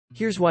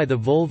Here's why the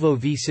Volvo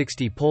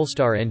V60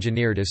 Polestar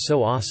Engineered is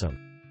so awesome.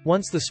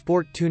 Once the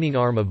sport tuning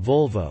arm of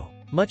Volvo,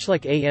 much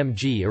like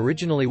AMG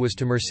originally was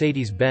to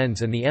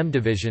Mercedes-Benz and the M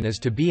division is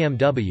to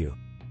BMW,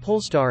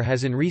 Polestar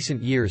has in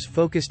recent years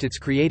focused its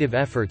creative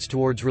efforts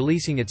towards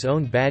releasing its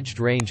own badged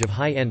range of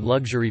high-end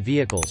luxury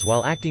vehicles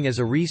while acting as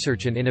a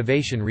research and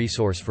innovation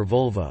resource for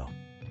Volvo.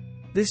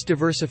 This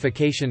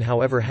diversification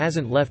however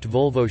hasn't left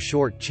Volvo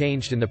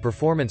short-changed in the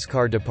performance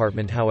car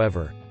department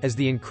however, as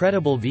the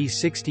incredible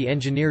V60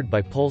 Engineered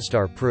by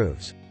Polestar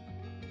proves.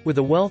 With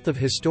a wealth of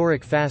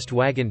historic fast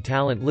wagon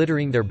talent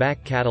littering their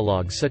back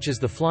catalogs such as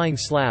the flying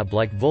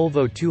slab-like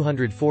Volvo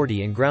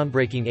 240 and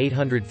groundbreaking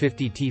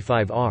 850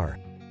 T5R,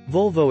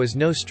 Volvo is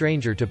no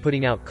stranger to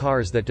putting out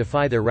cars that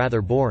defy their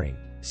rather boring,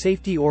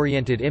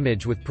 safety-oriented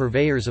image with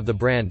purveyors of the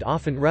brand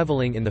often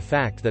reveling in the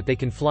fact that they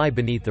can fly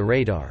beneath the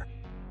radar.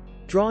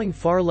 Drawing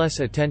far less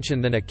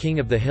attention than a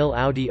King-of-the-hill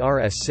Audi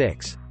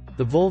RS6,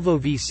 the Volvo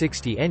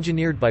V60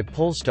 Engineered by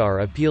Polestar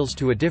appeals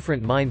to a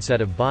different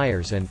mindset of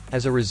buyers and,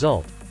 as a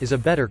result, is a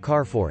better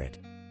car for it.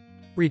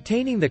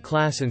 Retaining the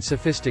class and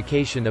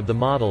sophistication of the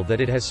model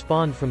that it has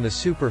spawned from the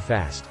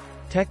super-fast,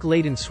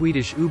 tech-laden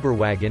Swedish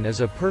Uberwagon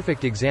is a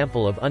perfect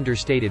example of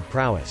understated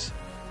prowess.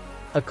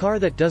 A car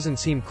that doesn't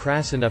seem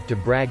crass enough to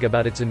brag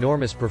about its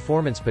enormous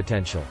performance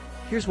potential.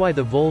 Here's why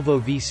the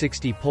Volvo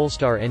V60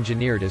 Polestar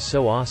Engineered is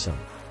so awesome.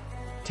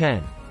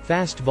 10.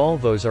 Fast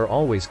Volvos are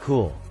always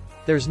cool.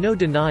 There's no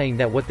denying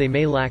that what they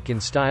may lack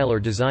in style or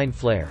design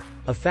flair,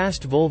 a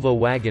fast Volvo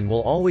wagon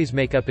will always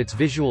make up its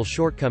visual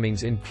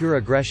shortcomings in pure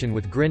aggression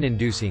with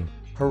grin-inducing,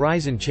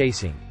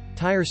 horizon-chasing,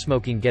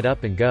 tire-smoking get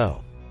up and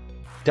go.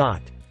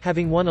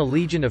 Having won a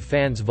legion of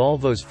fans,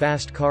 Volvo's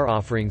fast car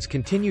offerings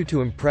continue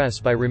to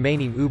impress by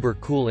remaining uber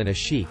cool in a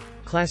chic,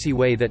 classy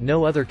way that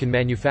no other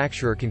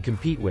manufacturer can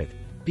compete with,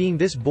 being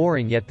this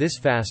boring yet this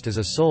fast is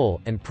a soul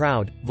and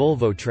proud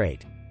Volvo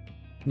trait.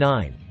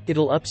 9.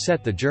 It'll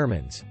upset the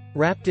Germans.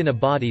 Wrapped in a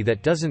body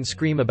that doesn't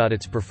scream about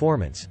its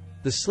performance,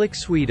 the slick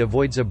Swede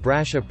avoids a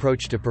brash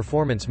approach to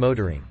performance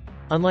motoring.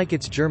 Unlike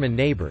its German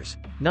neighbors,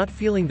 not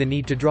feeling the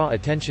need to draw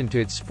attention to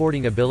its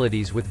sporting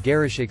abilities with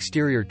garish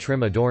exterior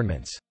trim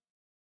adornments.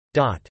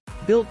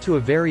 Built to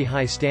a very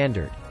high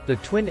standard, the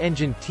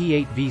twin-engine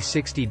T8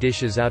 V60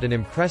 dishes out an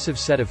impressive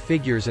set of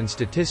figures and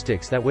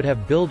statistics that would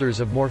have builders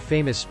of more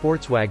famous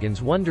sports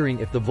wagons wondering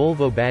if the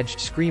Volvo-badged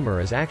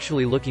screamer is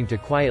actually looking to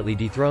quietly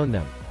dethrone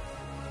them.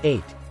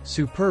 8.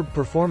 Superb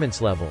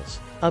performance levels.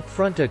 Up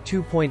front, a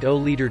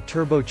 2.0-liter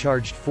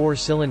turbocharged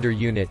 4-cylinder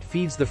unit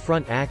feeds the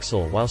front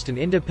axle whilst an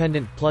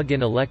independent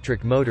plug-in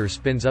electric motor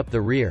spins up the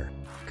rear.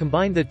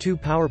 Combined, the two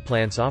power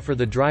plants offer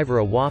the driver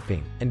a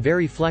whopping, and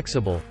very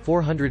flexible,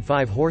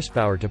 405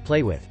 horsepower to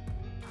play with.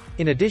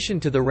 In addition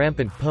to the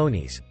rampant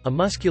ponies, a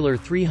muscular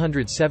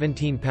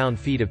 317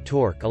 pound-feet of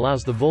torque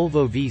allows the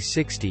Volvo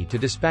V60 to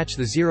dispatch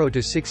the 0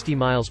 to 60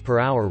 miles per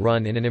hour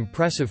run in an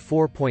impressive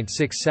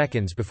 4.6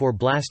 seconds before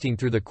blasting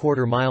through the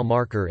quarter-mile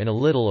marker in a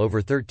little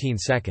over 13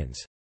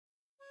 seconds.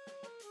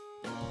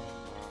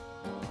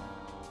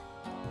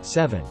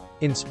 7.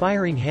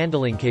 Inspiring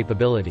handling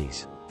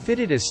capabilities.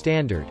 Fitted as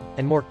standard,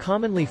 and more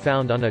commonly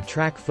found on a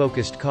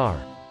track-focused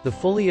car, the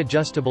fully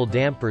adjustable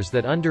dampers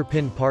that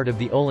underpin part of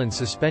the Öhlins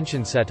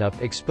suspension setup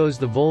expose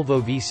the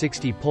Volvo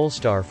V60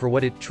 Polestar for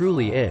what it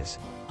truly is,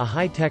 a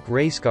high-tech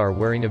race car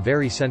wearing a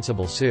very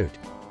sensible suit.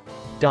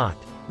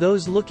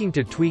 Those looking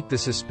to tweak the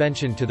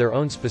suspension to their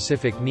own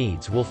specific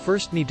needs will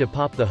first need to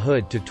pop the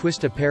hood to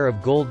twist a pair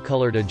of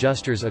gold-colored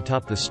adjusters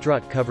atop the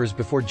strut covers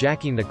before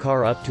jacking the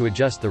car up to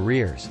adjust the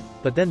rears,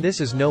 but then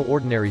this is no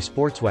ordinary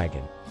sports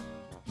wagon.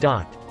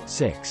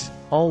 6.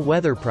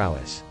 All-weather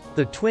prowess.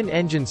 The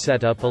twin-engine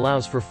setup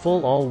allows for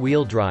full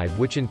all-wheel drive,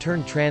 which in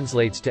turn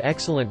translates to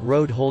excellent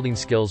road-holding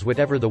skills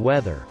whatever the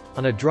weather.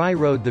 On a dry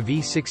road, the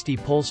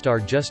V60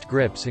 Polestar just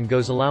grips and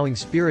goes, allowing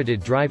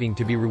spirited driving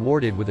to be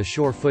rewarded with a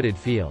sure-footed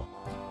feel.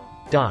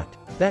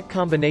 That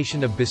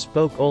combination of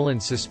bespoke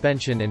Öhlins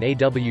suspension and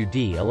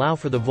AWD allow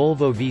for the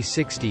Volvo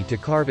V60 to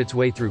carve its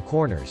way through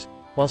corners,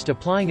 whilst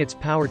applying its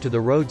power to the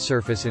road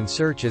surface in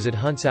search as it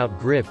hunts out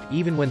grip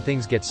even when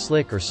things get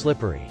slick or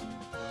slippery.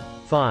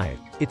 5.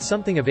 It's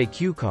something of a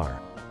Q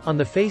car. On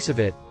the face of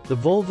it, the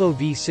Volvo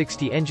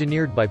V60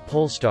 Engineered by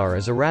Polestar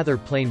is a rather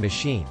plain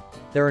machine.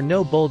 There are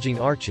no bulging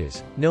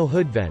arches, no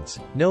hood vents,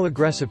 no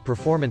aggressive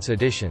performance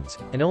additions,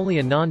 and only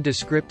a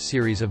nondescript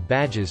series of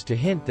badges to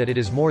hint that it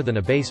is more than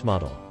a base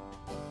model.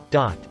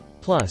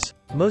 Plus,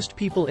 most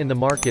people in the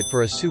market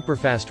for a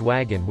superfast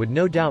wagon would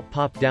no doubt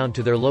pop down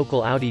to their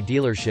local Audi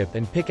dealership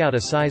and pick out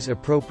a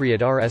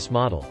size-appropriate RS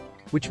model,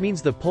 which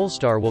means the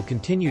Polestar will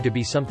continue to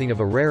be something of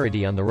a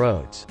rarity on the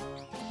roads.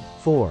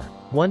 4.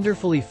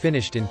 Wonderfully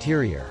finished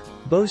interior.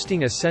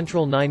 Boasting a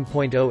central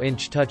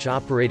 9.0-inch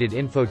touch-operated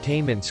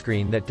infotainment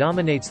screen that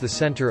dominates the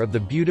center of the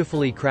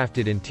beautifully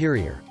crafted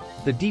interior,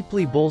 the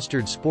deeply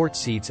bolstered sports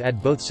seats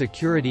add both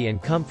security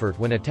and comfort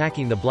when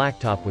attacking the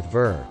blacktop with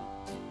verve.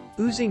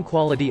 Oozing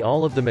quality,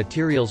 all of the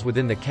materials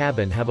within the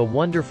cabin have a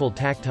wonderful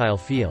tactile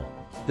feel,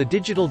 The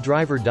digital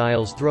driver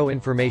dials throw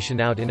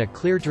information out in a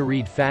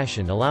clear-to-read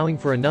fashion, allowing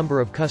for a number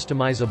of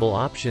customizable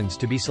options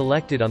to be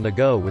selected on the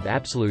go with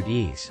absolute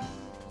ease.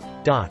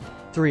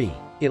 3.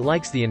 It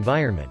likes the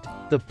environment.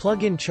 The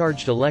plug-in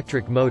charged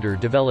electric motor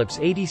develops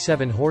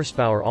 87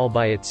 horsepower all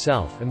by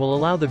itself and will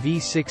allow the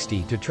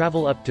V60 to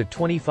travel up to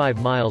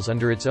 25 miles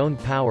under its own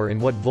power in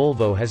what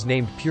Volvo has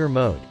named Pure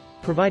Mode,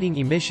 providing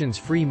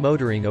emissions-free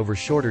motoring over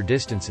shorter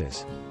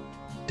distances.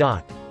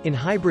 In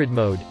hybrid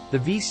mode, the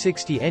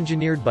V60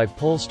 engineered by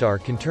Polestar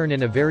can turn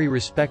in a very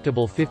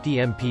respectable 50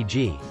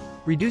 mpg,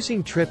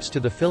 reducing trips to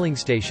the filling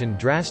station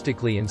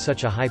drastically in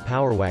such a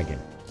high-power wagon.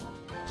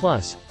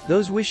 Plus,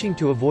 those wishing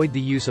to avoid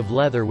the use of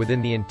leather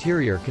within the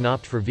interior can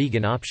opt for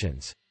vegan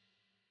options.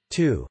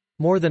 2.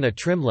 More than a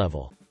trim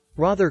level.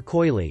 Rather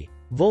coyly,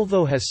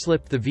 Volvo has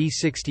slipped the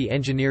V60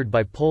 engineered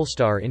by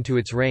Polestar into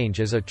its range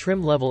as a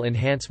trim-level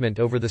enhancement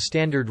over the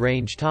standard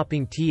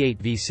range-topping T8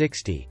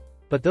 V60,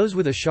 but those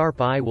with a sharp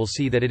eye will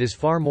see that it is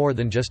far more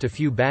than just a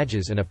few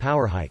badges and a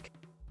power hike.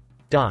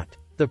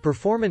 The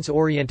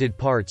performance-oriented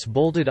parts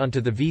bolted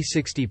onto the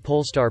V60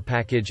 Polestar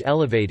package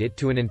elevate it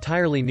to an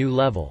entirely new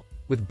level,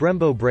 with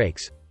Brembo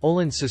brakes,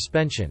 Öhlins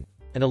suspension,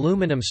 an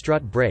aluminum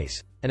strut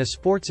brace, and a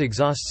sports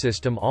exhaust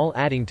system all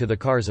adding to the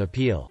car's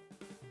appeal.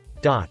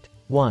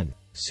 1.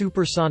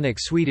 Supersonic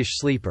Swedish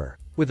sleeper.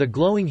 With a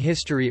glowing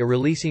history of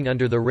releasing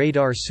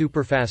under-the-radar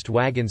superfast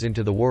wagons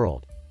into the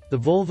world, the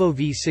Volvo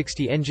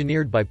V60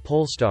 engineered by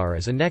Polestar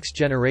is a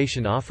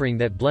next-generation offering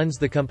that blends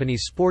the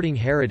company's sporting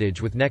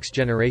heritage with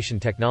next-generation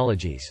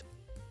technologies.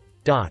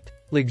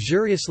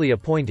 Luxuriously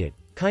appointed,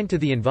 kind to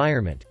the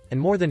environment, and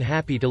more than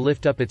happy to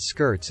lift up its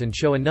skirts and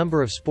show a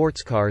number of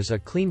sports cars a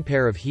clean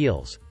pair of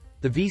heels,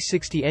 the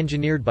V60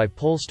 engineered by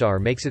Polestar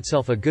makes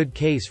itself a good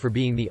case for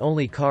being the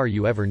only car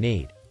you ever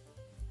need.